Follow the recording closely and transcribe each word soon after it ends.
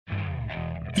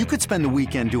You could spend the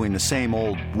weekend doing the same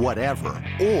old whatever,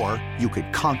 or you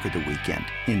could conquer the weekend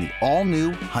in the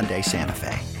all-new Hyundai Santa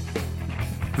Fe.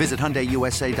 Visit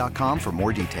HyundaiUSA.com for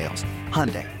more details.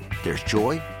 Hyundai, there's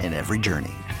joy in every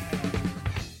journey.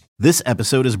 This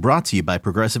episode is brought to you by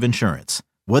Progressive Insurance.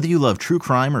 Whether you love true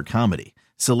crime or comedy,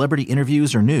 celebrity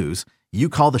interviews or news, you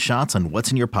call the shots on what's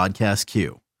in your podcast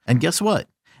queue. And guess what?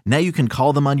 Now you can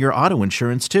call them on your auto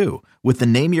insurance too with the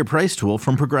Name Your Price tool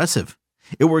from Progressive.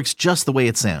 It works just the way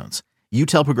it sounds. You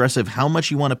tell Progressive how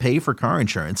much you want to pay for car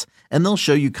insurance, and they'll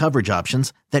show you coverage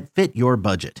options that fit your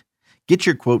budget. Get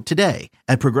your quote today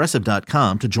at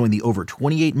Progressive.com to join the over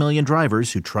 28 million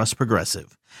drivers who trust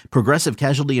Progressive. Progressive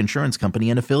Casualty Insurance Company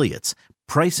and Affiliates.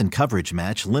 Price and coverage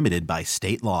match limited by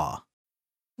state law.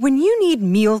 When you need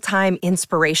mealtime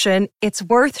inspiration, it's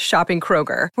worth shopping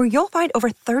Kroger, where you'll find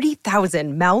over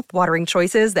 30,000 mouth-watering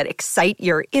choices that excite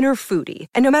your inner foodie.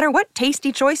 And no matter what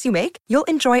tasty choice you make, you'll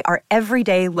enjoy our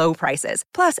everyday low prices,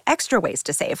 plus extra ways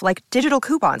to save, like digital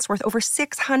coupons worth over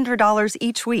 $600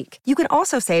 each week. You can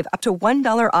also save up to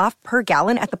 $1 off per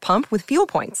gallon at the pump with fuel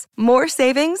points. More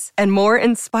savings and more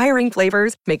inspiring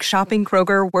flavors make shopping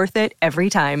Kroger worth it every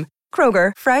time.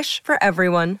 Kroger, fresh for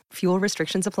everyone. Fuel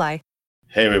restrictions apply.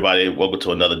 Hey, everybody. Welcome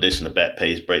to another edition of Back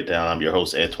Page Breakdown. I'm your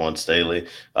host, Antwan Staley.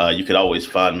 You can always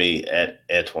find me at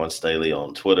Antwan Staley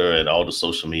on Twitter and all the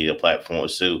social media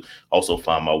platforms, too. Also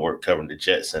find my work covering the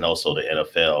Jets and also the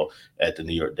NFL at the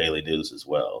New York Daily News as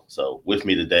well. So with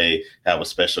me today, I have a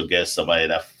special guest, somebody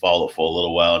that I've followed for a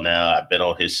little while now. I've been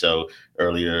on his show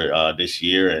earlier this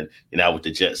year, and now with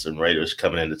the Jets and Raiders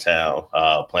coming into town,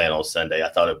 playing on Sunday, I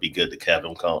thought it'd be good to have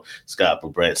him come. Scott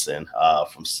Branson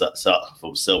from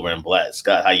Silver and Black.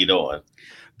 Scott, how you doing?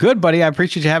 Good, buddy. I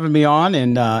appreciate you having me on,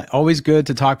 and always good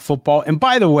to talk football. And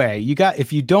by the way,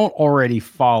 if you don't already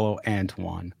follow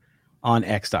Antwan on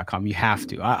X.com, you have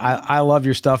to. I love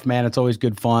your stuff, man. It's always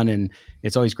good fun, and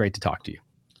it's always great to talk to you.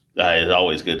 It's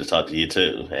always good to talk to you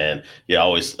too, and I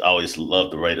always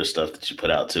love the Raider stuff that you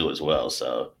put out too as well.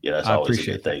 So that's always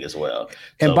a good thing as well.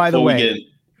 And by the way,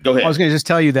 go ahead. I was going to just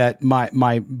tell you that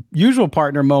my usual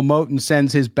partner Mo Moten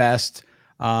sends his best,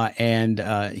 and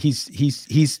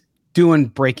he's doing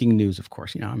breaking news. Of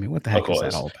course, what the heck is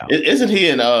that all about? Isn't he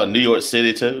in New York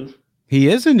City too? He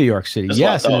is in New York City. That's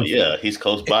yes. What I thought. Yeah, he's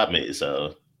close by me.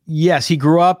 So yes, he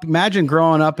grew up. Imagine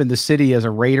growing up in the city as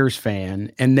a Raiders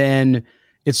fan, and then.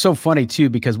 It's so funny too,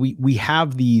 because we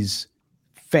have these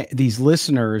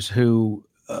listeners who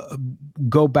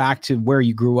go back to where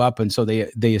you grew up, and so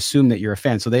they assume that you're a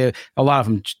fan. So a lot of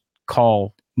them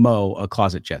call Mo a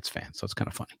closet Jets fan. So it's kind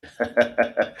of funny.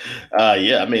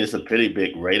 Yeah, I mean it's a pretty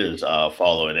big Raiders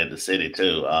following in the city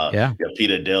too.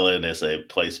 Peter Dillon is a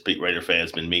place Raider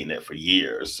fans been meeting at for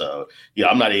years. So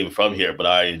I'm not even from here, but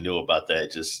I already knew about that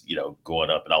just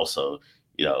growing up, and also.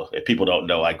 If people don't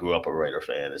know, I grew up a Raider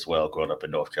fan as well, growing up in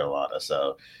North Carolina.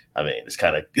 So, I mean, it's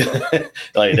kind of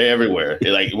like they're everywhere.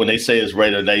 Like when they say it's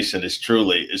Raider Nation, it's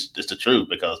the truth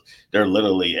because they're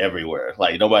literally everywhere.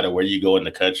 Like no matter where you go in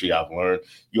the country, I've learned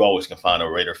you always can find a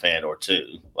Raider fan or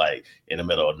two, like in the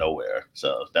middle of nowhere.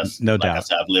 So that's no like doubt. I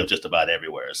said, I've lived just about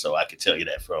everywhere, so I can tell you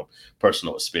that from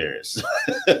personal experience.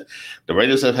 The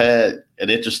Raiders have had an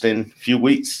interesting few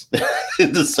weeks,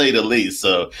 to say the least.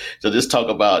 So just talk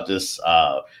about just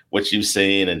what you've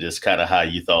seen and just kind of how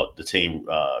you thought the team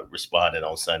responded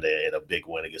on Sunday in a big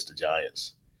win against the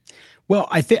Giants. Well,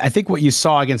 I think what you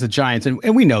saw against the Giants,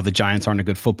 and we know the Giants aren't a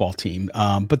good football team,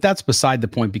 but that's beside the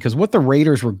point because what the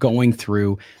Raiders were going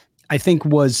through, I think,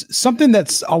 was something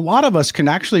that's a lot of us can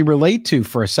actually relate to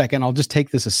for a second. I'll just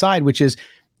take this aside, which is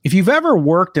if you've ever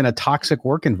worked in a toxic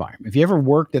work environment, if you ever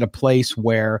worked at a place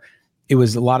where it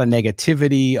was a lot of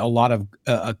negativity, a lot of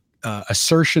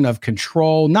assertion of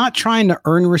control, not trying to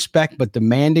earn respect, but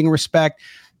demanding respect.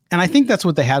 And I think that's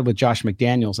what they had with Josh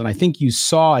McDaniels. And I think you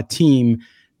saw a team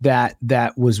that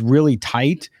was really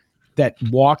tight, that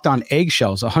walked on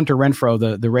eggshells. Hunter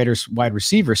Renfrow, the Raiders wide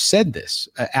receiver, said this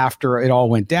after it all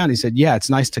went down. He said, yeah, it's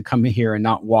nice to come in here and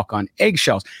not walk on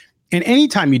eggshells. And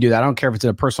anytime you do that, I don't care if it's in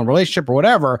a personal relationship or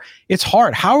whatever, it's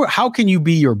hard. How can you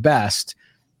be your best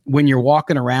when you're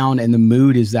walking around and the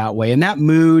mood is that way? And that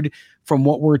mood, from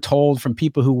what we're told from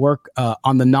people who work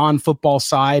on the non-football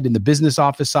side and the business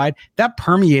office side, that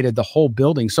permeated the whole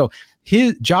building. So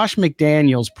Josh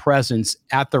McDaniels' presence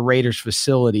at the Raiders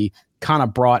facility kind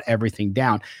of brought everything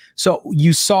down. So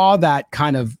you saw that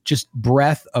kind of just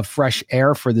breath of fresh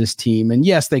air for this team. And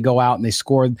yes, they go out and they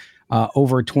scored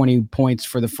over 20 points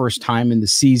for the first time in the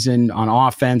season on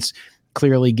offense,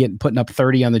 clearly putting up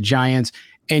 30 on the Giants.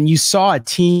 And you saw a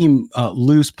team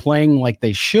loose, playing like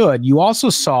they should. You also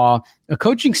saw a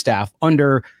coaching staff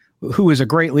under who is a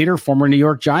great leader, former New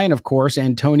York Giant, of course,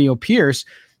 Antonio Pierce,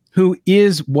 who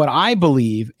is what I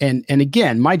believe. And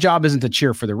again, my job isn't to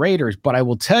cheer for the Raiders, but I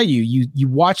will tell you, you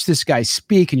watch this guy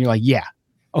speak and you're like, yeah,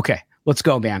 okay, let's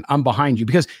go, man. I'm behind you,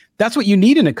 because that's what you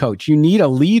need in a coach. You need a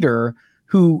leader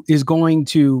who is going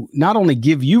to not only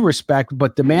give you respect,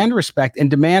 but demand respect and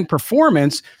demand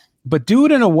performance, but do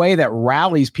it in a way that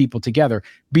rallies people together.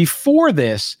 Before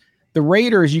this, the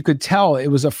Raiders, you could tell it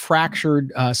was a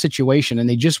fractured situation, and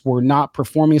they just were not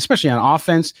performing, especially on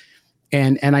offense.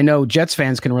 And I know Jets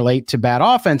fans can relate to bad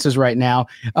offenses right now,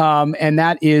 and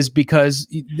that is because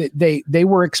they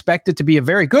were expected to be a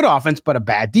very good offense, but a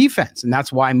bad defense, and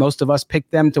that's why most of us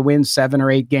picked them to win 7 or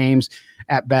 8 games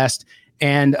at best.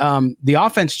 And the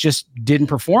offense just didn't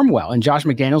perform well. And Josh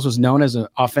McDaniels was known as an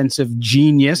offensive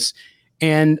genius,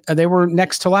 and they were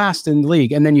next to last in the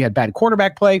league. And then you had bad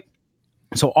quarterback play.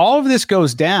 So all of this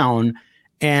goes down,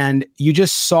 and you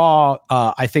just saw,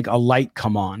 I think, a light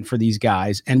come on for these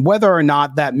guys. And whether or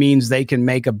not that means they can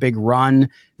make a big run,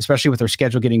 especially with their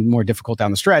schedule getting more difficult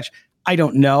down the stretch, I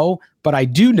don't know. But I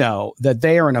do know that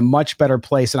they are in a much better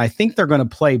place, and I think they're going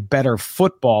to play better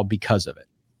football because of it.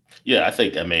 Yeah, I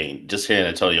think, just hearing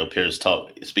Antonio Pierce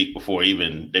speak before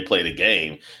even they played a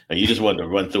game, and you just wanted to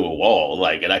run through a wall.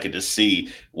 And I could just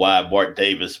see why Mark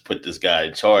Davis put this guy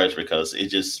in charge, because it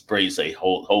just brings a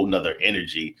whole nother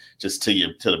energy just to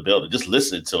the building. Just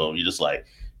listening to him, you're just like,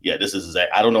 yeah, this is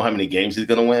exactly. I don't know how many games he's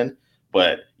going to win,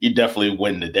 but you definitely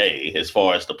win the day as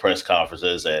far as the press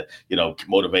conferences and,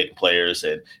 motivating players.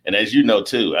 And as you know,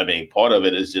 too, part of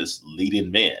it is just leading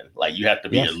men. You have to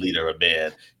be a leader of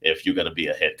men if you're going to be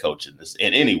a head coach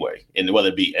in any way, and whether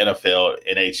it be NFL,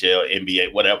 NHL,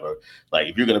 NBA, whatever.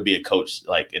 If you're going to be a coach,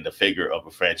 in the figure of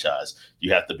a franchise,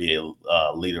 you have to be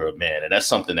a leader of men. And that's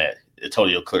something that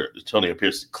Antonio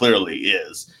Pierce clearly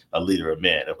is, a leader of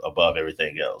men above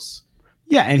everything else.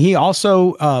 Yeah. And he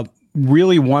also,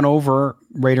 really won over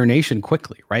Raider Nation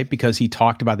quickly, right? Because he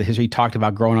talked about the history. He talked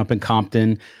about growing up in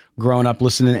Compton, growing up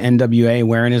listening to NWA,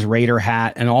 wearing his Raider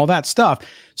hat and all that stuff.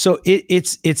 So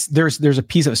there's a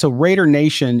piece of it. So Raider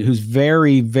Nation, who's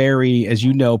very, very, as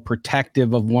you know,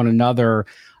 protective of one another,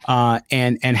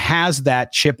 and has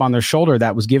that chip on their shoulder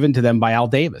that was given to them by Al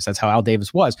Davis. That's how Al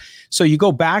Davis was. So you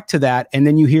go back to that, and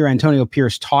then you hear Antonio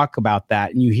Pierce talk about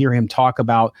that, and you hear him talk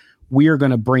about, we are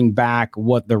going to bring back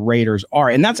what the Raiders are.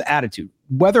 And that's attitude.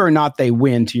 Whether or not they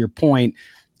win, to your point,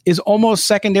 is almost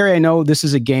secondary. I know this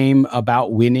is a game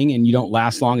about winning, and you don't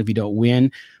last long if you don't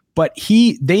win. But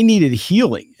they needed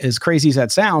healing, as crazy as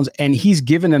that sounds. And he's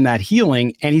given them that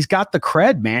healing, and he's got the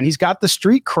cred, man. He's got the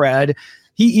street cred.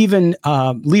 He even,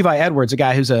 Levi Edwards, a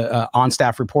guy who's a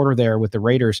on-staff reporter there with the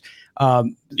Raiders, I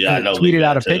know, tweeted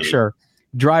out a picture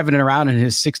driving it around in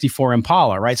his 64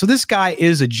 Impala, right? So this guy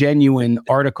is a genuine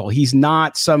article. He's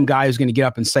not some guy who's going to get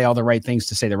up and say all the right things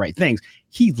to say the right things.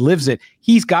 He lives it.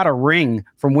 He's got a ring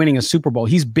from winning a Super Bowl.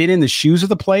 He's been in the shoes of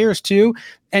the players too.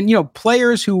 And,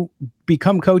 players who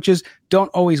become coaches don't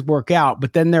always work out,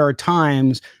 but then there are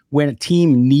times when a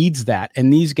team needs that.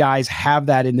 And these guys have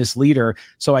that in this leader.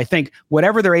 So I think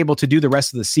whatever they're able to do the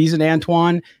rest of the season,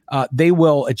 Antwan, they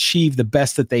will achieve the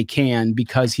best that they can,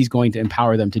 because he's going to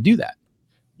empower them to do that.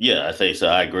 Yeah, I think so.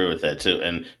 I agree with that too.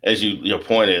 And as your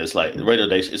point is, the Raider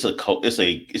Nation,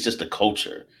 it's just a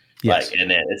culture. Yes.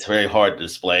 And then it's very hard to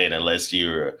explain unless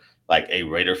you're a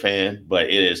Raider fan.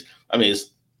 But it is.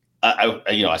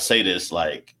 I say this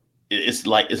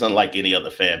it's unlike any other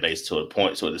fan base to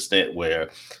an extent where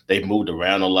they've moved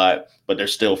around a lot, but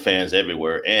there's still fans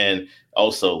everywhere. And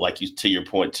also, to your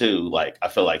point too, I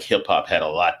feel like hip hop had a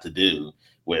lot to do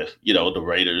with, the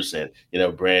Raiders and,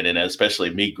 Brandon, and especially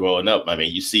me growing up.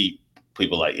 You see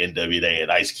people like NWA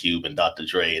and Ice Cube and Dr.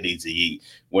 Dre and Eazy-E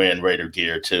wearing Raider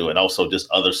gear too. And also just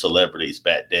other celebrities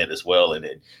back then as well. And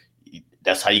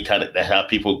that's how that's how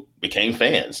people became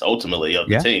fans ultimately of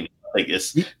the team. I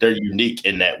think they're unique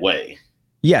in that way.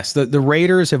 Yes. The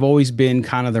Raiders have always been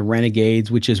kind of the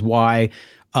renegades, which is why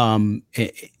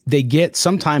they get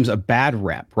sometimes a bad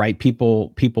rep, right?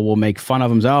 People will make fun of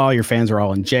them. Oh, your fans are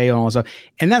all in jail and all that stuff.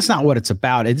 And that's not what it's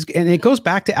about. And it goes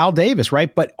back to Al Davis,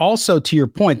 right? But also, to your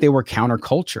point, they were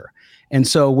counterculture. And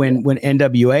so when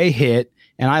NWA hit,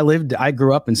 and I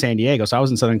grew up in San Diego, so I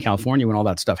was in Southern California when all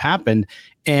that stuff happened.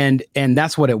 And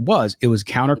that's what it was. It was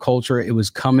counterculture. It was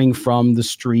coming from the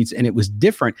streets, and it was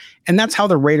different. And that's how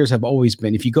the Raiders have always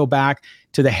been. If you go back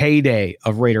to the heyday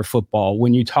of Raider football,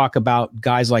 when you talk about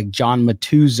guys like John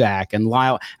Matuzak and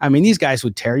Lyle, these guys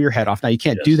would tear your head off. Now, you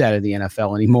can't do that in the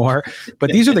NFL anymore, but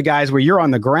these are the guys where you're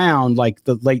on the ground, like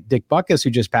the late Dick Butkus,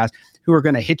 who just passed, who are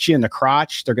going to hit you in the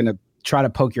crotch. They're going to try to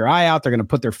poke your eye out. They're going to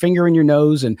put their finger in your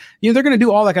nose, and they're going to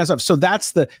do all that kind of stuff. So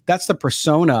that's the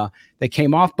persona that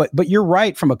came off. But you're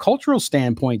right, from a cultural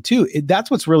standpoint too.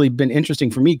 That's what's really been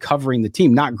interesting for me covering the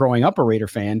team, not growing up a Raider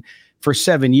fan for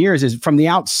 7 years, is from the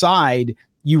outside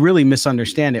you really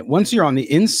misunderstand it. Once you're on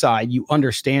the inside, you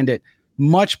understand it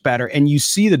much better, and you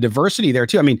see the diversity there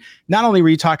too. I mean, not only were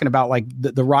you talking about like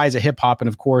the rise of hip hop and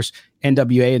of course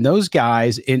NWA and those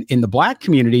guys in the Black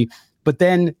community, but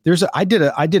then I did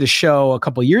a show a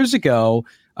couple of years ago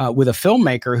with a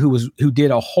filmmaker who did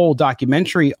a whole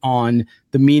documentary on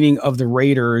the meaning of the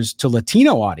Raiders to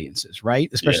Latino audiences, right?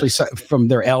 Especially from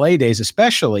their LA days,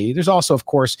 especially. There's also, of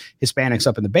course, Hispanics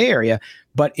up in the Bay Area,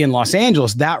 but in Los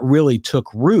Angeles, that really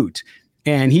took root.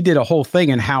 And he did a whole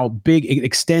thing on how big it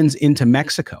extends into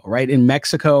Mexico, right? In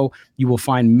Mexico, you will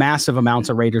find massive amounts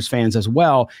of Raiders fans as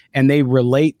well, and they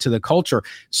relate to the culture.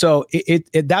 So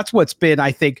that's what's been,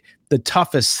 I think, the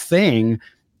toughest thing,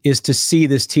 is to see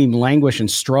this team languish and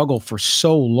struggle for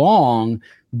so long,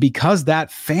 because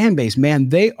that fan base, man,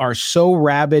 they are so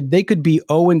rabid. They could be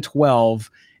 0-12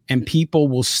 and people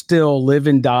will still live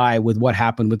and die with what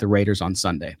happened with the Raiders on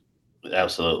Sunday.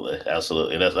 Absolutely. That's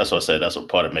what I said. That's what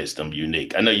part of makes them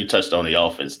unique. I know you touched on the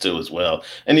offense too as well.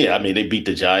 And yeah, I mean, they beat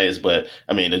the Giants, but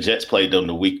I mean, the Jets played them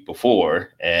the week before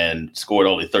and scored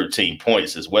only 13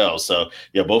 points as well. So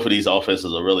yeah, both of these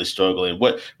offenses are really struggling.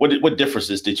 What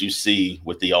differences did you see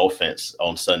with the offense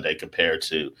on Sunday compared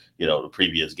to, the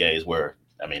previous games where,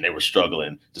 I mean, they were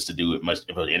struggling just to do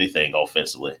anything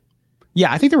offensively?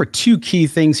 Yeah, I think there were two key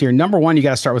things here. Number one, you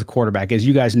got to start with quarterback. As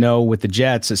you guys know, with the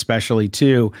Jets especially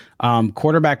too,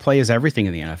 quarterback play is everything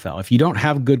in the NFL. If you don't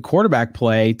have good quarterback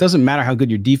play, it doesn't matter how good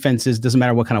your defense is, doesn't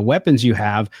matter what kind of weapons you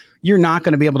have, you're not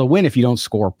going to be able to win if you don't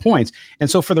score points. And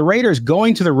so for the Raiders,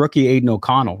 going to the rookie Aiden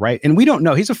O'Connell, right? And we don't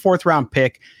know. He's a 4th-round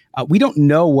pick. We don't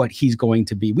know what he's going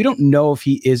to be. We don't know if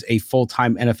he is a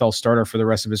full-time NFL starter for the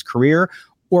rest of his career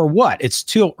or what. It's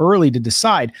too early to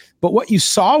decide. But what you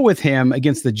saw with him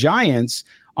against the Giants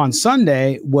on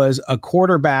Sunday was a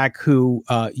quarterback who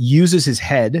uses his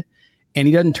head, and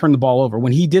he doesn't turn the ball over.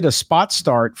 When he did a spot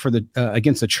start for the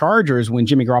against the Chargers, when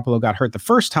Jimmy Garoppolo got hurt the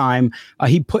first time,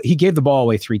 he gave the ball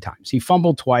away 3 times. He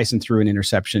fumbled twice and threw an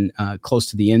interception close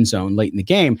to the end zone late in the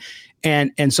game.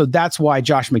 And so that's why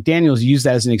Josh McDaniels used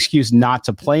that as an excuse not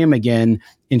to play him again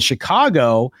in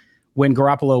Chicago when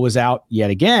Garoppolo was out yet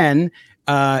again.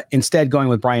 Instead going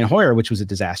with Brian Hoyer, which was a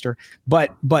disaster.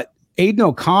 But Aiden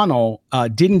O'Connell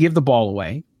didn't give the ball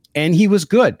away, and he was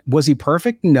good. Was he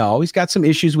perfect? No. He's got some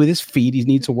issues with his feet. He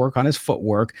needs to work on his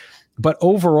footwork. But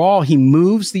overall, he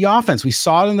moves the offense. We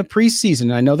saw it in the preseason.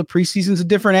 And I know the preseason is a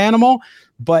different animal,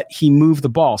 but he moved the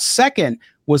ball. Second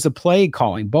was the play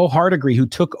calling. Bo Hardigree, who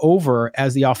took over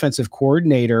as the offensive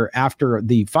coordinator after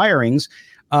the firings,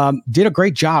 did a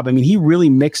great job. I mean, he really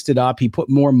mixed it up. He put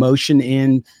more motion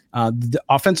in. The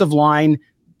offensive line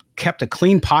kept a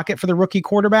clean pocket for the rookie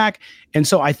quarterback. And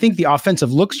so I think the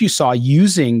offensive looks you saw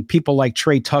using people like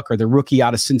Trey Tucker, the rookie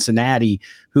out of Cincinnati,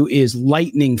 who is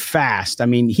lightning fast. I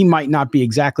mean, he might not be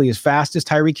exactly as fast as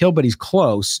Tyreek Hill, but he's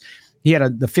close. He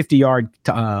had the 50-yard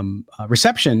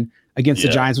reception against the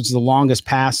Giants, which is the longest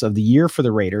pass of the year for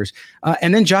the Raiders.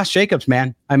 And then Josh Jacobs,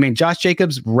 man. I mean, Josh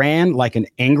Jacobs ran like an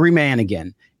angry man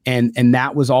again. And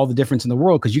that was all the difference in the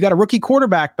world, because you got a rookie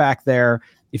quarterback back there.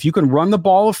 If you can run the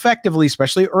ball effectively,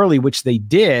 especially early, which they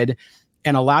did,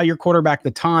 and allow your quarterback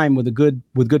the time with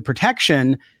good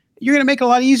protection, you're going to make it a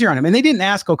lot easier on him. And they didn't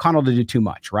ask O'Connell to do too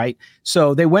much, right?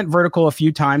 So they went vertical a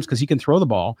few times because he can throw the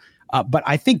ball. But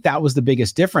I think that was the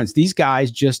biggest difference. These guys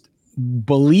just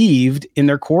believed in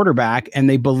their quarterback, and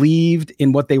they believed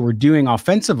in what they were doing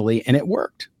offensively, and it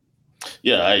worked.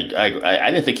 Yeah, I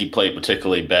didn't think he played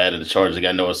particularly bad in the Chargers.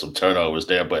 I know some turnovers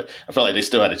there, but I felt like they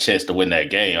still had a chance to win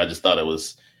that game. I just thought it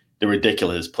was the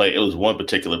ridiculous play. It was one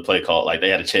particular play call. Like, they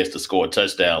had a chance to score a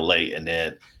touchdown late, and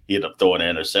then he ended up throwing an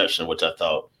interception, which I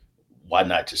thought, why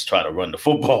not just try to run the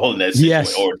football in that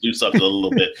situation or do something a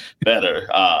little bit better?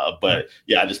 But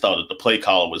yeah, I just thought that the play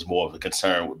caller was more of a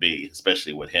concern would be,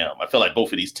 especially with him. I feel like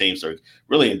both of these teams are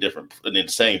really in the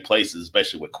same places,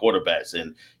 especially with quarterbacks.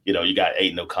 And, you got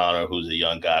Aiden O'Connell, who's a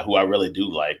young guy who I really do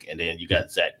like. And then you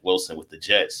got Zach Wilson with the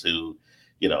Jets, who,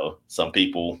 some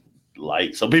people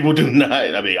like, some people do not.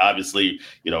 I mean, obviously,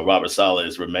 Robert Saleh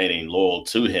is remaining loyal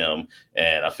to him.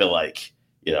 And I feel like,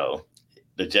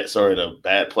 the Jets are in a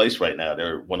bad place right now.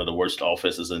 They're one of the worst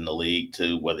offenses in the league,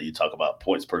 too, whether you talk about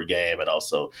points per game and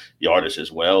also yardage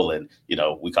as well. And,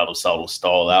 we kind of saw them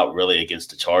stall out really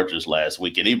against the Chargers last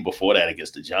week. And even before that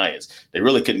against the Giants, they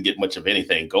really couldn't get much of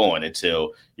anything going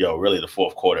until, really the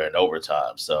fourth quarter and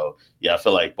overtime. So, I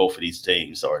feel like both of these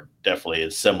teams are definitely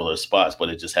in similar spots, but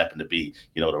it just happened to be,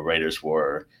 the Raiders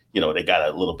were, they got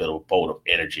a little bit of a bolt of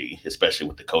energy, especially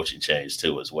with the coaching change,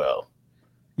 too, as well.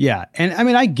 Yeah. And I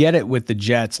mean, I get it with the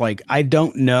Jets. Like, I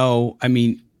don't know. I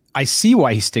mean, I see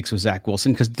why he sticks with Zach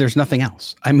Wilson because there's nothing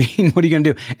else. I mean, what are you going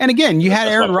to do? And again, you had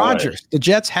Aaron Rodgers. The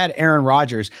Jets had Aaron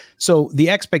Rodgers. So the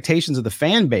expectations of the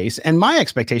fan base and my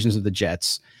expectations of the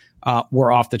Jets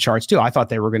were off the charts too. I thought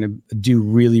they were going to do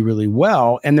really, really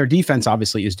well. And their defense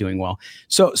obviously is doing well.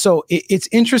 So it's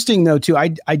interesting though, too.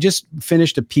 I just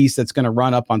finished a piece that's going to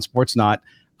run up on Sportsnaut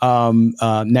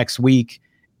next week.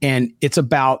 And it's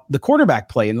about the quarterback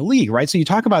play in the league, right? So you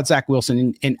talk about Zach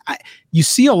Wilson, and you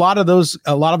see a lot of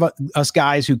us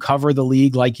guys who cover the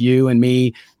league like you and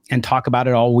me and talk about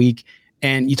it all week.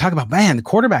 And you talk about, man, the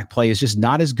quarterback play is just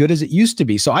not as good as it used to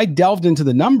be. So I delved into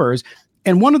the numbers.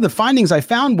 And one of the findings I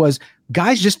found was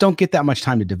guys just don't get that much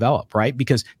time to develop, right?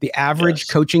 Because the average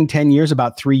coaching 10 years,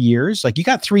 about 3 years, like you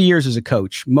got 3 years as a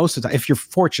coach most of the time, if you're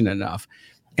fortunate enough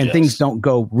and things don't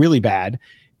go really bad.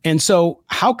 And so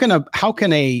how can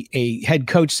a head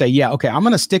coach say, yeah, okay, I'm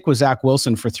going to stick with Zach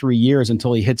Wilson for 3 years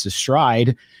until he hits his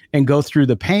stride and go through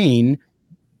the pain?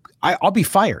 I'll be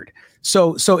fired.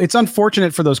 So it's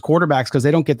unfortunate for those quarterbacks because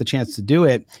they don't get the chance to do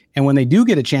it. And when they do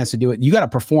get a chance to do it, you got to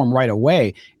perform right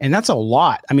away. And that's a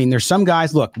lot. I mean, there's some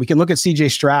guys, look, we can look at CJ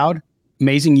Stroud,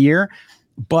 amazing year,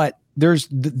 but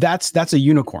that's a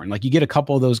unicorn. Like you get a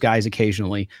couple of those guys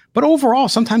occasionally, but overall,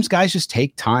 sometimes guys just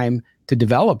take time to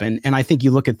develop. And I think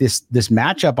you look at this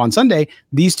matchup on Sunday,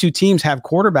 these two teams have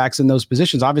quarterbacks in those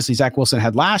positions. Obviously, Zach Wilson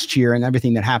had last year and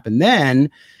everything that happened then.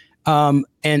 And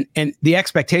the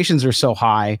expectations are so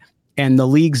high and the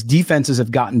league's defenses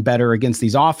have gotten better against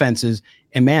these offenses.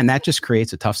 And man, that just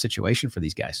creates a tough situation for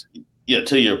these guys. Yeah,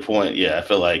 to your point, I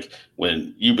feel like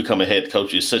when you become a head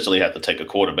coach, you essentially have to take a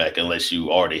quarterback unless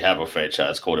you already have a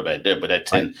franchise quarterback there. But that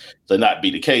tends to not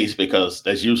be the case because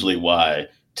that's usually why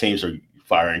teams are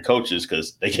firing coaches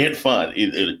because they can't fund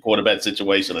either a quarterback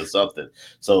situation or something.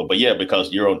 So, but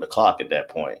because you're on the clock at that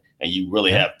point and you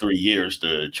really have 3 years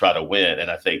to try to win. And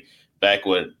I think back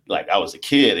when I was a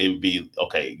kid, it would be,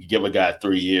 okay, you give a guy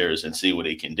 3 years and see what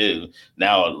he can do.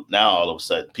 Now all of a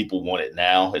sudden people want it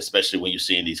now, especially when you're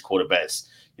seeing these quarterbacks,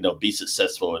 be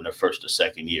successful in their first or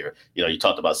second year. You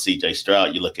talked about CJ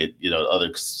Stroud. You look at, the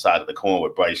other side of the coin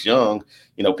with Bryce Young,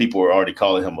 people were already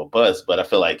calling him a bust, but I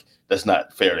feel like that's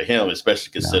not fair to him,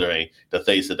 especially considering the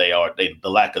things that the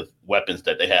lack of weapons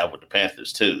that they have with the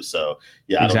Panthers too. So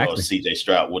I don't know if CJ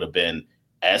Stroud would have been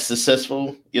as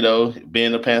successful,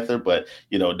 being a Panther, but,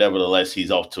 nevertheless, he's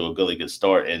off to a really good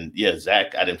start. And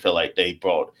Zach, I didn't feel like they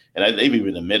brought, and they've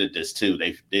even admitted this too,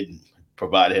 they didn't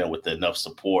provide him with enough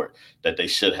support that they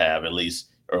should have, at least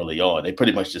early on. They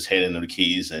pretty much just handed him the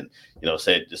keys and,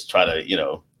 said, just try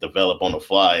to, develop on the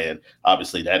fly. And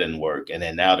obviously that didn't work. And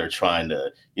then now they're trying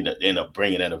to, end up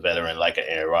bringing in a veteran like an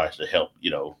Aaron Rodgers to help,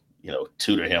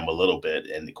 tutor him a little bit.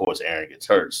 And of course, Aaron gets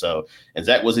hurt. So, and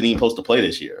Zach wasn't even supposed to play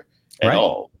this year at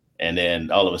all. And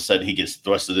then all of a sudden he gets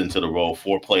thrusted into the role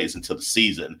 4 plays into the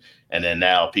season. And then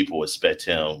now people expect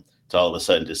him to all of a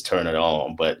sudden just turn it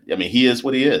on. But I mean, he is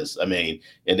what he is. I mean,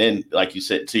 and then like you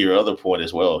said, to your other point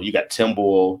as well, you got Tim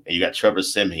Boyle and you got Trevor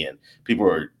Siemian. People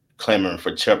are clamoring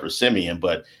for Trevor Siemian,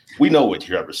 but we know what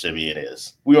Trevor Siemian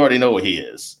is. We already know what he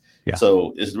is. Yeah.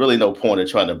 So there's really no point in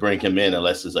trying to bring him in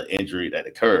unless there's an injury that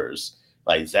occurs.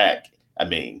 Like Zach, I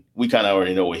mean, we kind of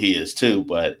already know what he is too,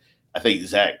 but I think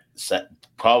Zach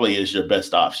probably is your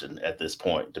best option at this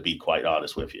point, to be quite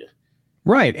honest with you.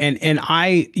 Right. And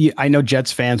I know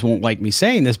Jets fans won't like me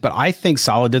saying this, but I think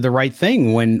Saleh did the right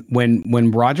thing.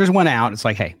 When Rodgers went out, it's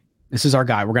like, hey, this is our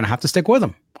guy. We're going to have to stick with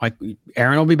him. Like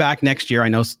Aaron will be back next year. I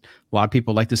know a lot of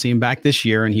people like to see him back this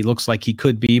year, and he looks like he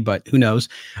could be, but who knows?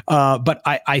 But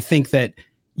I think that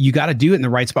you got to do it in the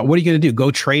right spot. What are you going to do? Go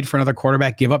trade for another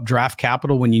quarterback, give up draft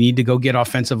capital when you need to go get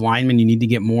offensive linemen. You need to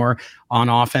get more on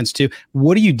offense too.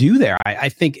 What do you do there? I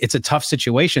think it's a tough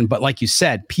situation, but like you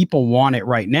said, people want it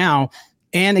right now.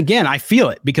 And again, I feel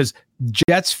it because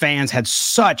Jets fans had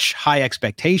such high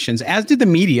expectations, as did the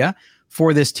media,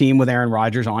 for this team with Aaron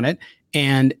Rodgers on it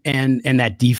and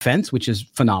that defense, which is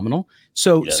phenomenal.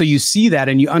 So you see that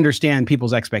and you understand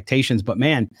people's expectations, but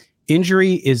man,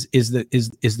 injury is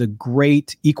the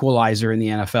great equalizer in the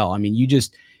NFL. I mean,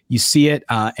 You see it.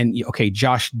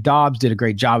 Josh Dobbs did a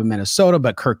great job in Minnesota,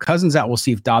 but Kirk Cousins out. We'll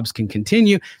see if Dobbs can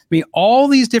continue. I mean, all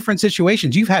these different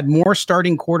situations. You've had more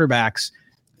starting quarterbacks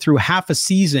through half a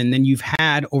season than you've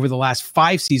had over the last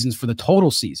 5 seasons for the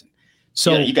total season.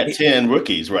 So you got 10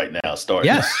 rookies right now starting.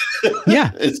 Yes.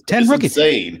 Yeah. it's 10 rookies.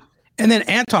 Insane. And then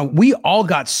Antwan, we all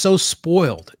got so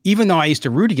spoiled, even though I used to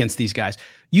root against these guys,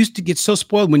 used to get so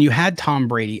spoiled when you had Tom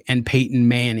Brady and Peyton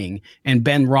Manning and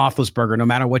Ben Roethlisberger, no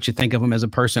matter what you think of him as a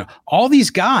person. All these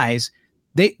guys,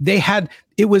 there's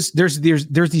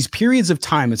these periods of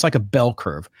time. It's like a bell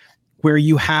curve where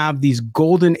you have these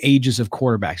golden ages of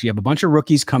quarterbacks. You have a bunch of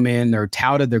rookies come in, they're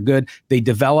touted, they're good, they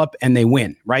develop and they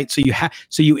win, right? So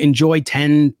you enjoy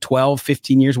 10, 12,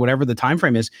 15 years, whatever the time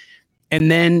frame is, and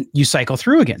then you cycle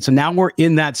through again. So now we're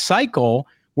in that cycle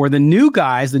where the new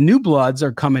guys, the new bloods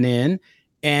are coming in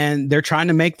and they're trying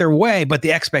to make their way, but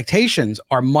the expectations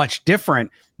are much different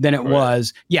than it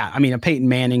was. Yeah, I mean, a Peyton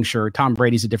Manning, sure, Tom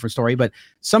Brady's a different story, but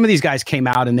some of these guys came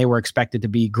out and they were expected to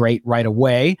be great right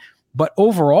away. But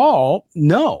overall,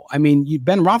 no. I mean,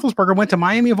 Ben Roethlisberger went to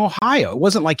Miami of Ohio. It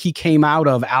wasn't like he came out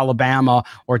of Alabama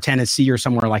or Tennessee or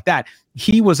somewhere like that.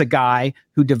 He was a guy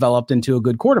who developed into a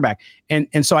good quarterback.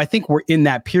 And so I think we're in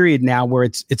that period now where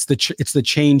it's the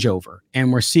changeover,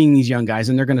 and we're seeing these young guys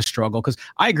and they're going to struggle. Because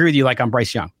I agree with you, like on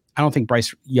Bryce Young. I don't think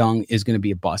Bryce Young is going to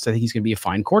be a bust. I think he's going to be a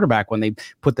fine quarterback when they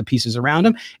put the pieces around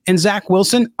him. And Zach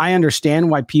Wilson, I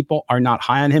understand why people are not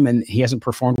high on him and he hasn't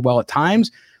performed well at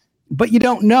times. But you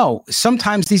don't know.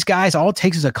 Sometimes these guys, all it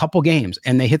takes is a couple games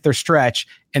and they hit their stretch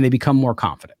and they become more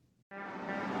confident.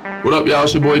 What up, y'all?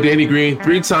 It's your boy Danny Green,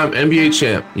 3-time NBA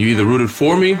champ. You either rooted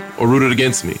for me or rooted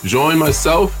against me. Join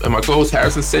myself and my co-host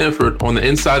Harrison Sanford on the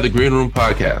Inside the Green Room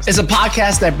podcast. It's a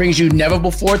podcast that brings you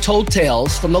never-before-told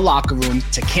tales from the locker room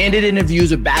to candid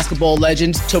interviews with basketball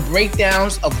legends to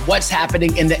breakdowns of what's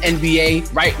happening in the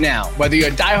NBA right now. Whether you're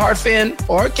a diehard fan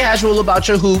or casual about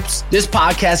your hoops, this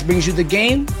podcast brings you the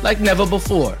game like never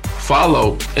before.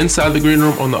 Follow Inside the Green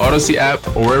Room on the Odyssey app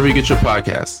or wherever you get your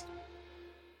podcasts.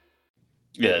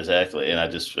 Yeah, exactly. And I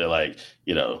just feel like,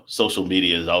 social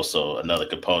media is also another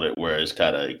component where it's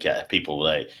kind of got people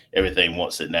like everything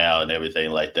wants it now and everything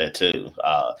like that too.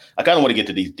 I kind of want to get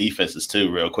to these defenses too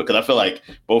real quick, because I feel like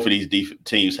both of these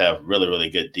teams have really, really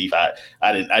good defense.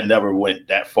 I never went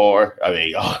that far. I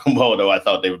mean, although I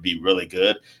thought they would be really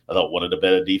good, I thought one of the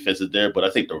better defenses there, but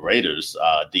I think the Raiders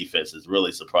defense has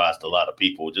really surprised a lot of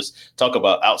people. Just talk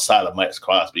about outside of Max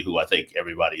Crosby, who I think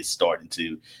everybody is starting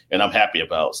to, and I'm happy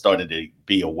about starting to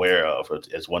be aware of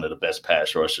as one of the best pass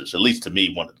rushers, at least to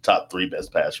me, one of the top 3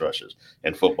 best pass rushers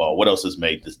in football. What else has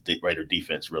made this Raider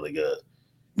defense really good?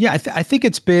 Yeah, I think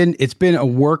it's been a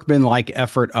workman-like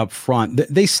effort up front.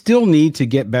 They still need to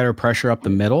get better pressure up the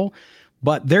middle,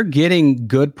 but they're getting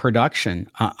good production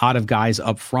out of guys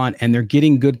up front, and they're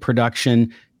getting good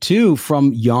production too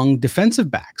from young defensive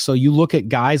backs. So you look at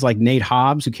guys like Nate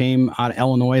Hobbs, who came out of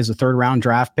Illinois as a 3rd-round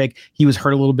draft pick. He was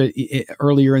hurt a little bit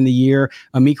earlier in the year.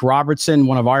 Amik Robertson,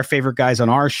 one of our favorite guys on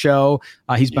our show.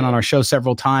 He's been on our show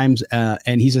several times,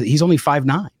 and he's only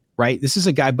 5'9". Right? This is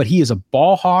a guy, but he is a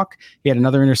ball hawk. He had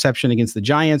another interception against the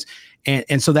Giants.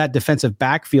 And so that defensive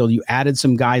backfield, you added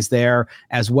some guys there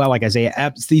as well, like Isaiah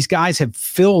Epps. These guys have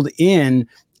filled in.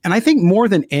 And I think more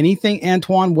than anything,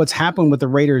 Antwan, what's happened with the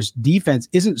Raiders defense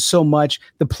isn't so much,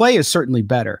 the play is certainly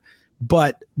better,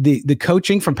 but the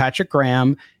coaching from Patrick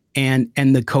Graham and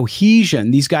the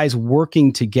cohesion, these guys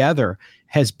working together,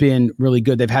 has been really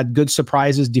good. They've had good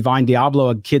surprises. Divine Diablo,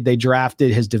 a kid they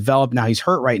drafted, has developed. Now he's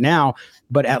hurt right now,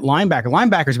 but at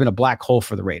linebacker's been a black hole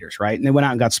for the Raiders, right? And they went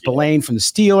out and got Spillane from the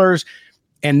Steelers,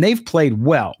 and they've played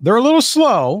well. They're a little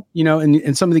slow,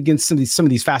 and some of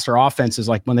these faster offenses,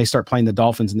 like when they start playing the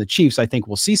Dolphins and the Chiefs, I think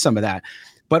we'll see some of that.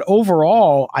 But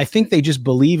overall, I think they just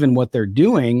believe in what they're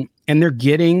doing, and they're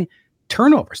getting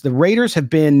turnovers. The Raiders have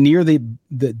been near the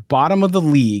bottom of the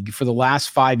league for the last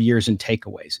 5 years in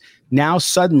takeaways. Now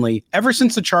suddenly, ever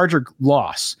since the Charger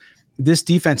loss, this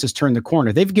defense has turned the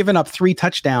corner. They've given up 3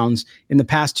 touchdowns in the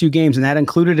past 2 games, and that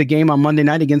included a game on Monday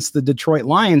night against the Detroit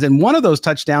Lions. And one of those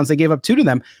touchdowns, they gave up 2 to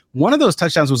them. One of those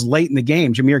touchdowns was late in the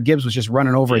game. Jahmyr Gibbs was just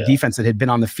running over a defense that had been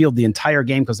on the field the entire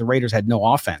game because the Raiders had no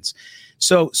offense.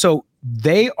 So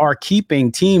they are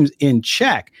keeping teams in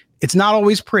check. It's not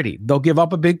always pretty. They'll give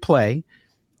up a big play,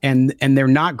 and they're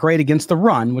not great against the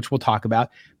run, which we'll talk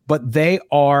about. But they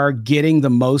are getting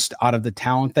the most out of the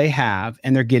talent they have,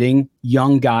 and they're getting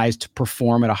young guys to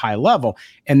perform at a high level.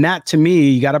 And that, to me,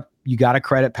 you gotta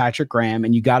credit Patrick Graham,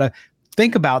 and you gotta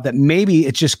think about that. Maybe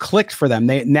it just clicked for them.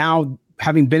 They now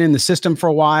having been in the system for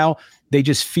a while, they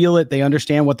just feel it. They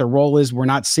understand what their role is. We're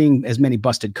not seeing as many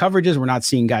busted coverages. We're not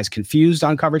seeing guys confused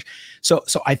on coverage. So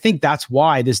I think that's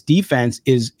why this defense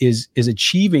is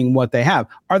achieving what they have.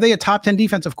 Are they a top 10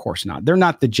 defense? Of course not. They're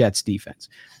not the Jets defense,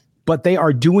 but they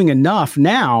are doing enough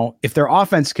now, if their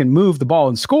offense can move the ball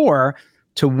and score,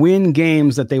 to win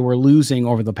games that they were losing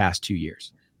over the past 2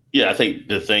 years. Yeah, I think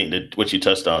the thing that what you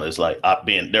touched on is like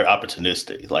they're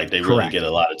opportunistic. Like they really get a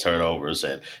lot of turnovers,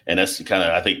 and that's kind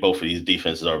of, I think both of these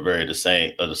defenses are very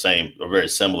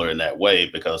similar in that way,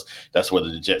 because that's what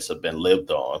the Jets have been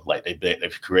lived on. Like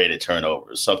they've created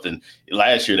turnovers. Something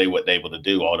last year they weren't able to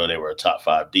do, although they were a top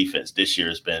 5 defense. This year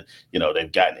has been,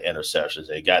 they've gotten interceptions,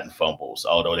 they've gotten fumbles,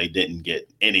 although they didn't get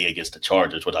any against the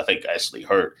Chargers, which I think actually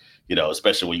hurt.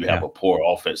 Especially when you have a poor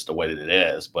offense the way that it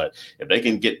is. But if they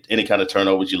can get any kind of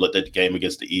turnovers, you looked at the game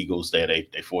against the Eagles there,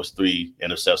 they forced 3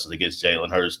 interceptions against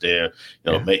Jalen Hurts there.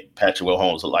 Make Patrick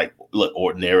Mahomes look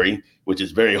ordinary, which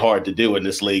is very hard to do in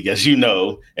this league, as you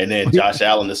know. And then Josh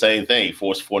Allen, the same thing,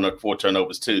 forced 4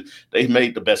 turnovers too. They've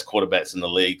made the best quarterbacks in the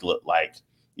league look like,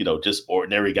 just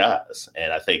ordinary guys.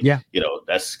 And I think,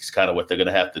 that's kind of what they're going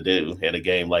to have to do in a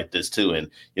game like this too. And,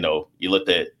 you looked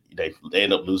at, they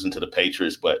end up losing to the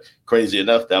Patriots, but crazy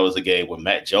enough, that was a game where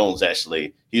Matt Jones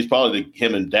he's probably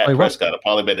him and Dak Prescott have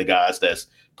probably been the guys that's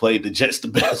played the Jets the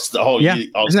best all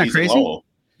Isn't that season crazy? long.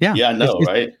 Yeah, I know,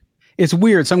 right? It's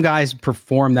weird. Some guys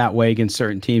perform that way against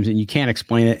certain teams, and you can't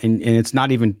explain it, and it's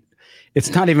not even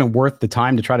worth the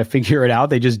time to try to figure it out.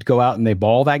 They just go out and they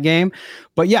ball that game.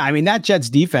 But yeah, I mean, that Jets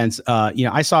defense,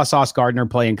 I saw Sauce Gardner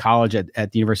play in college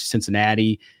at the University of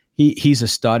Cincinnati. He's a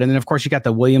stud. And then, of course, you got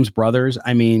the Williams brothers.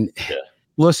 I mean,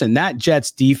 listen, that Jets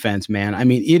defense, man, I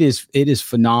mean, it is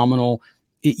phenomenal.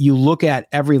 You look at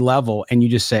every level and you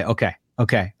just say, okay,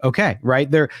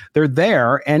 right? They're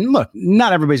there. And look,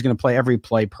 not everybody's going to play every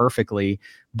play perfectly,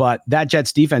 but that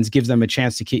Jets defense gives them a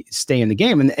chance to stay in the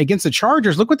game. And against the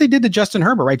Chargers, look what they did to Justin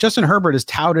Herbert, right? Justin Herbert is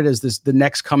touted as the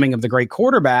next coming of the great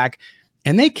quarterback,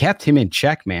 and they kept him in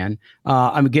check, man.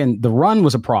 Again, the run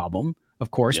was a problem, of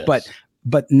course,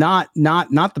 but not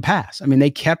the pass. I mean, they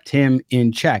kept him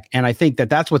in check. And I think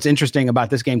that's what's interesting about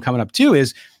this game coming up too,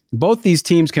 is both these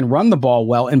teams can run the ball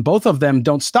well, and both of them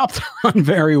don't stop the run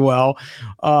very well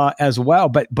as well.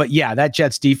 But yeah, that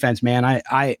Jets defense, man,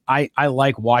 I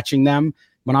like watching them.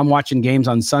 When I'm watching games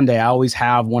on Sunday, I always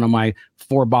have one of my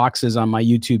 4 boxes on my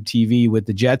YouTube TV with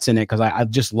the Jets in it, because I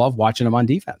just love watching them on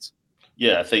defense.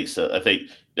 Yeah, I think so. I think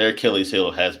their Achilles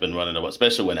heel has been running them,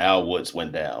 especially when Al Woods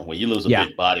went down. When you lose a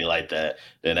big body like that,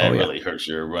 then that really hurts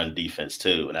your run defense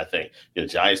too. And I think the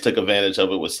Giants took advantage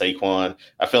of it with Saquon.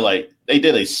 I feel like they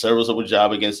did a serviceable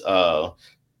job against Austin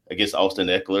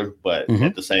Eckler, but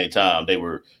at the same time,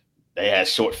 they had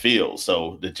short fields,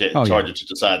 so the Chargers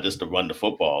decided just to run the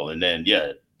football. And then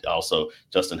also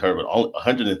Justin Herbert,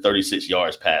 136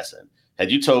 yards passing. Had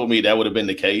you told me that would have been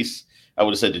the case, I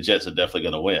would have said the Jets are definitely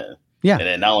going to win. Yeah. And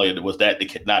then not only was that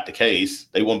not the case,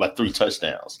 they won by 3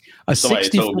 touchdowns. If somebody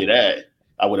told me that,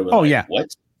 I would have been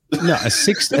what? No, a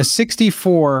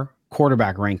 64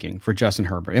 quarterback ranking for Justin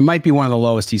Herbert. It might be one of the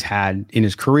lowest he's had in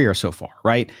his career so far,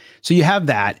 right? So you have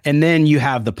that, and then you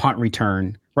have the punt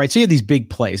return, right? So you have these big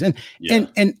plays. And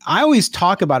I always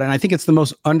talk about it, and I think it's the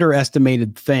most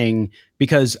underestimated thing,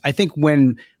 because I think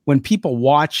when people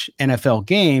watch NFL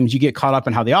games, you get caught up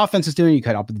in how the offense is doing, you get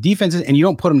caught up with the defenses, and you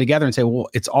don't put them together and say, well,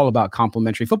 it's all about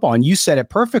complementary football. And you said it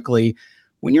perfectly.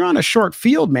 When you're on a short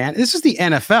field, man, this is the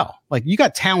NFL. Like, you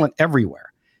got talent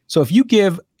everywhere. So if you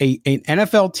give an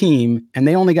NFL team and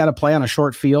they only got to play on a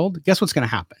short field, guess what's going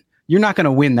to happen? You're not going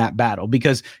to win that battle,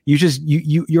 because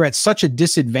you're at such a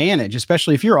disadvantage,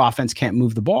 especially if your offense can't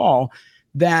move the ball,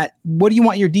 that what do you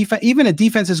want your defense, even a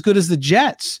defense as good as the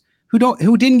Jets,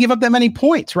 who didn't give up that many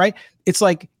points, right? It's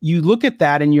like you look at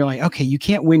that and you're like, okay, you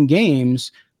can't win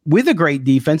games with a great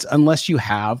defense unless you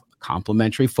have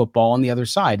complementary football on the other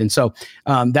side. And so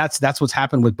that's what's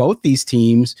happened with both these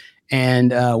teams.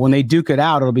 And when they duke it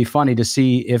out, it'll be funny to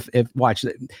see if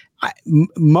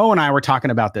Mo and I were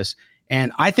talking about this,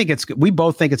 and we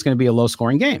both think it's going to be a low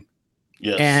scoring game.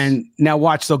 Yes. And now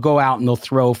watch, they'll go out and they'll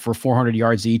throw for 400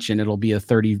 yards each, and it'll be a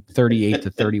 38 to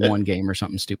 31 game or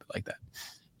something stupid like that.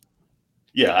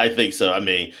 Yeah, I think so. I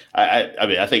mean,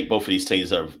 I think both of these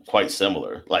teams are quite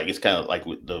similar. Like, it's kind of like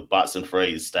with the boxing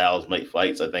phrase, styles make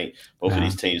fights. I think both of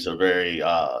these teams are very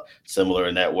similar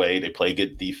in that way. They play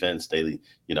good defense. The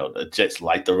Jets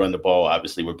like to run the ball,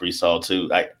 obviously, with Breece Hall too.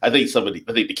 I think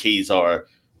the keys are,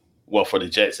 well, for the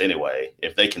Jets anyway,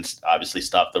 if they can obviously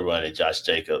stop the run and Josh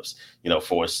Jacobs,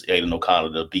 force Aiden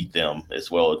O'Connell to beat them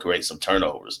as well, and create some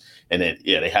turnovers. And then,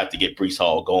 they have to get Breece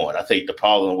Hall going. I think the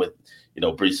problem with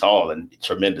Breece Hall, and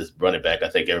tremendous running back. I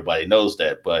think everybody knows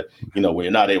that. But, when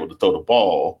you're not able to throw the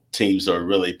ball, teams are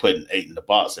really putting 8 in the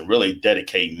box and really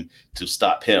dedicating to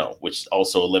stop him, which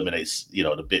also eliminates,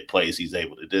 the big plays he's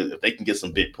able to do. If they can get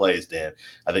some big plays, then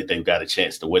I think they've got a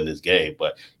chance to win this game.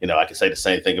 But, I can say the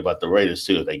same thing about the Raiders,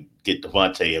 too. If they get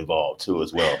Devontae involved, too,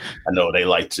 as well. I know they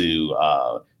like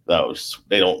to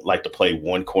they don't like to play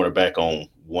one cornerback on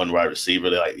one wide receiver.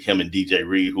 They like him and DJ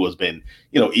Reed, who has been,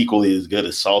 equally as good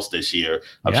as Sauce this year.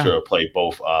 I'm sure he'll play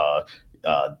both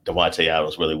Devontae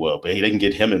Adams really well, but they can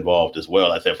get him involved as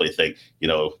well. I definitely think,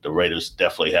 the Raiders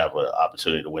definitely have an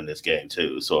opportunity to win this game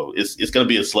too. So it's going to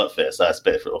be a slugfest, I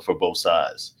expect, for both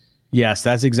sides. Yes,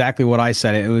 that's exactly what I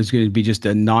said. It was going to be just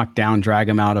a knockdown, drag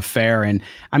them out affair. And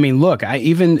I mean, look,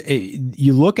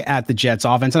 you look at the Jets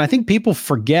offense, and I think people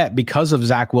forget, because of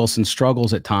Zach Wilson's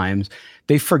struggles at times,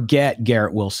 they forget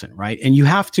Garrett Wilson, right? And you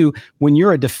have to, when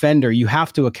you're a defender, you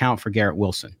have to account for Garrett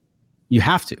Wilson. You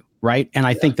have to, right? And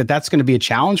I think that's going to be a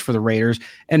challenge for the Raiders.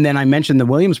 And then I mentioned the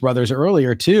Williams brothers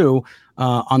earlier too,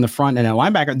 on the front and at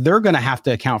linebacker. They're going to have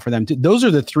to account for them too. Those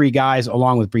are the 3 guys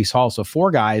along with Breece Hall. So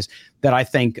 4 guys that I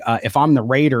think if I'm the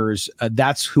Raiders,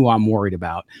 that's who I'm worried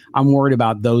about. I'm worried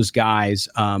about those guys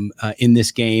in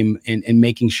this game and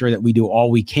making sure that we do all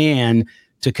we can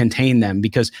to contain them.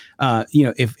 Because,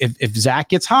 if Zach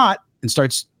gets hot and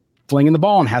starts flinging the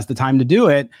ball and has the time to do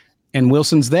it, and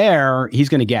Wilson's there, he's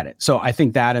going to get it. So I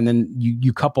think that, and then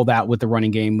you couple that with the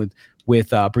running game with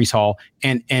Breece Hall,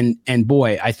 and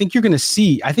boy, I think you were going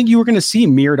to see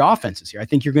mirrored offenses here. I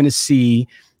think you're going to see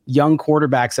young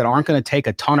quarterbacks that aren't going to take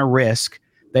a ton of risk.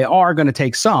 They are going to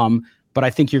take some, but I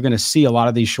think you're going to see a lot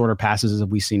of these shorter passes as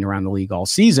we've seen around the league all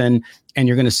season, and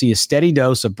you're going to see a steady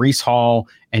dose of Breece Hall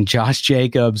and Josh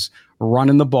Jacobs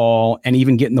running the ball and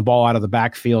even getting the ball out of the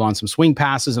backfield on some swing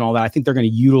passes and all that. I think they're going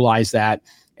to utilize that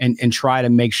and try to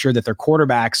make sure that their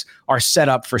quarterbacks are set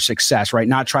up for success, right?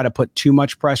 Not try to put too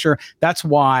much pressure. That's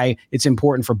why it's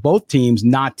important for both teams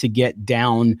not to get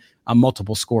down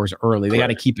multiple scores early. They got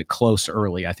to keep it close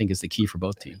early, I think, is the key for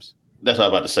both teams. That's what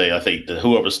I'm about to say. I think that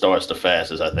whoever starts the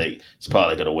fastest, I think, is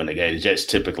probably going to win the game. The Jets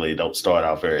typically don't start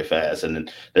out very fast, and then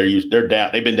they're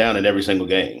down. They've been down in every single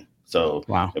game. So,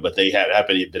 wow. But they have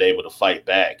been able to fight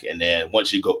back. And then once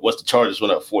the Chargers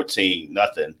went up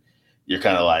 14-0, you're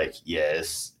kind of like,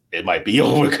 yes, it might be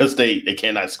over because they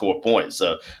cannot score points.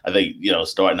 So I think,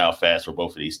 starting out fast for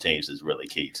both of these teams is really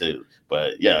key too.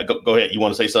 But yeah, go ahead. You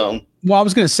want to say something? Well, I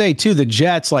was going to say too, the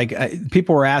Jets,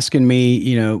 people were asking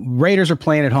me, Raiders are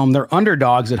playing at home. They're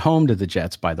underdogs at home to the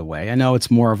Jets, by the way. I know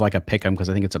it's more of like a pick 'em because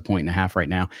I think it's 1.5 right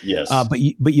now. Yes. But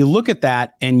you look at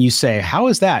that and you say, how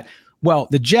is that? Well,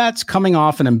 the Jets coming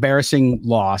off an embarrassing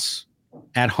loss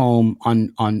at home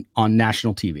on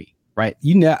national TV, right?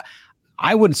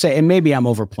 I would say, and maybe I'm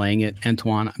overplaying it,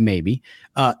 Antwan, maybe,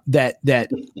 that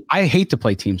I hate to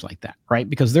play teams like that, right?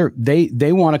 Because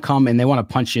they want to come and they want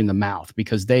to punch you in the mouth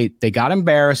because they got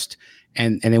embarrassed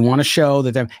and they want to show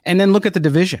that and then look at the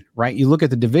division, right? You look at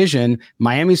the division,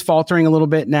 Miami's faltering a little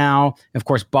bit now. Of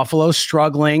course, Buffalo's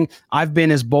struggling. I've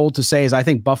been as bold to say as I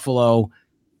think Buffalo,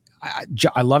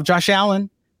 I love Josh Allen,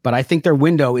 but I think their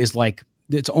window is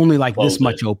it's only this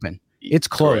much open. It's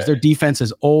closed. Correct. Their defense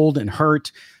is old and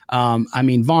hurt.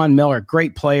 Von Miller,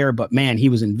 great player, but man, he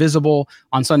was invisible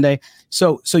on Sunday.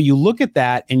 So you look at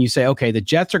that and you say, okay, the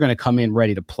Jets are going to come in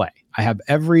ready to play. I have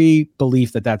every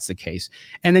belief that that's the case.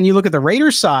 And then you look at the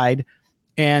Raiders side,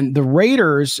 and the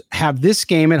Raiders have this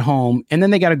game at home, and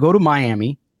then they got to go to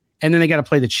Miami, and then they got to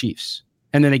play the Chiefs,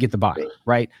 and then they get the bye,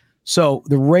 right? So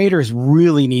the Raiders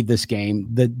really need this game.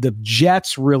 The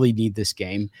Jets really need this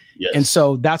game. Yes. And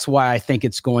so that's why I think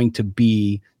it's going to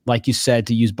be, like you said,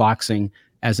 to use boxing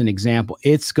as an example,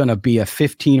 it's going to be a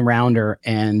 15-rounder,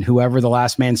 and whoever the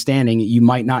last man standing, you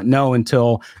might not know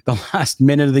until the last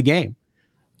minute of the game.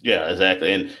 Yeah,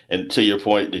 exactly. And to your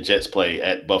point, the Jets play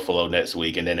at Buffalo next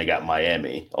week, and then they got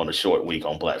Miami on a short week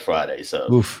on Black Friday.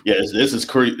 So, yeah, this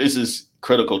is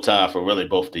critical time for really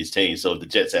both of these teams. So if the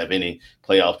Jets have any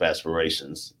playoff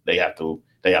aspirations, they have to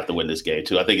win this game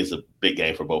too. I think it's a big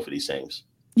game for both of these teams.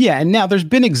 Yeah, and now there's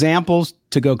been examples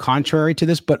to go contrary to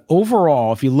this, but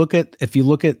overall, if you look at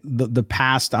the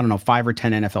past, 5 or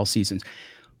 10 NFL seasons,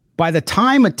 by the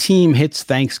time a team hits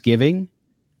Thanksgiving,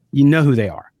 you know who they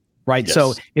are, right? Yes.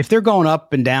 So if they're going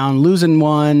up and down, losing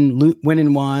one,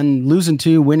 winning one, losing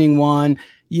two, winning one,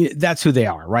 that's who they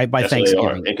are, right? By Thanksgiving,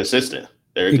 they are inconsistent.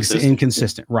 They're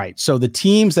inconsistent, right? So the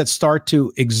teams that start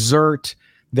to exert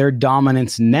their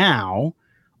dominance now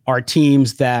are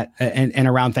teams that, and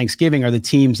around Thanksgiving, are the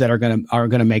teams that are going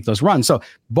to make those runs. So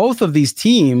both of these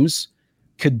teams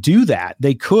could do that.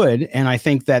 They could. And I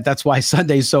think that that's why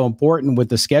Sunday is so important with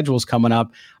the schedules coming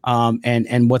up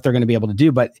and what they're going to be able to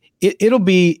do. But it'll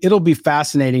be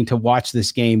fascinating to watch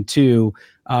this game too,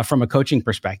 from a coaching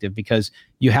perspective, because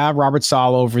you have Robert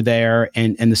Saleh over there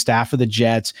and the staff of the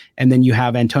Jets. And then you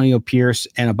have Antonio Pierce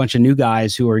and a bunch of new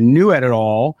guys who are new at it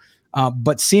all,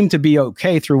 but seem to be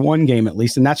okay through one game at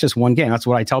least. And that's just one game. That's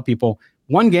what I tell people.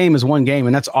 One game is one game,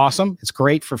 and that's awesome. It's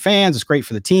great for fans. It's great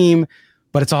for the team,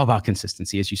 but it's all about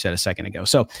consistency, as you said a second ago.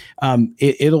 So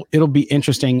it'll be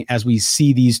interesting as we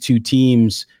see these two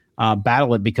teams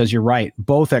battle it, because you're right,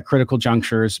 both at critical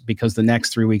junctures, because the next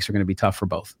 3 weeks are going to be tough for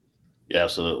both. Yeah,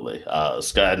 absolutely.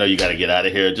 Scott, I know you got to get out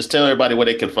of here. Just tell everybody where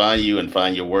they can find you and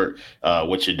find your work,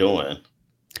 what you're doing.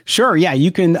 Sure. Yeah,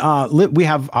 you can. We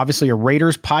have obviously a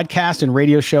Raiders podcast and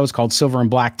radio show. It's called Silver and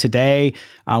Black Today,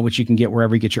 which you can get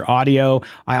wherever you get your audio.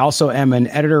 I also am an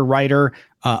editor, writer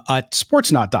at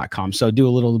sportsnaut.com. So do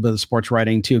a little bit of sports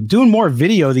writing too. Doing more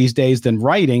video these days than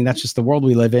writing. That's just the world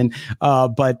we live in.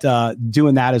 But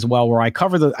doing that as well, where I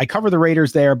cover the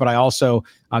Raiders there, but I also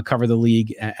cover the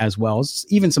league as well,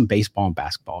 even some baseball and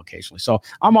basketball occasionally. So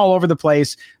I'm all over the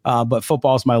place. But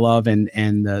football is my love, and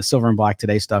the Silver and Black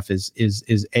Today stuff is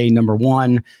a number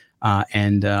one.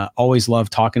 And always love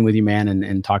talking with you, man,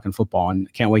 and talking football,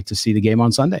 and can't wait to see the game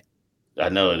on Sunday. I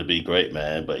know it'll be great,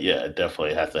 man. But yeah,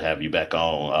 definitely have to have you back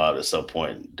on at some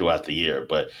point throughout the year.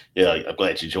 But yeah, I'm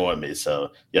glad you joined me.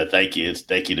 So yeah, thank you.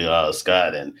 Thank you to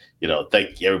Scott, and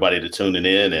thank everybody to tuning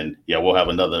in. And yeah, we'll have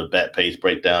another back page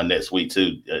breakdown next week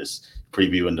too. It's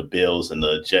previewing the Bills and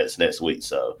the Jets next week.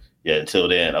 So yeah, until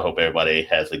then, I hope everybody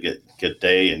has a good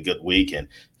day and good week. And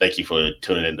thank you for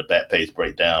tuning in to Back Page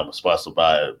Breakdown, sponsored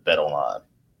by Bet Online.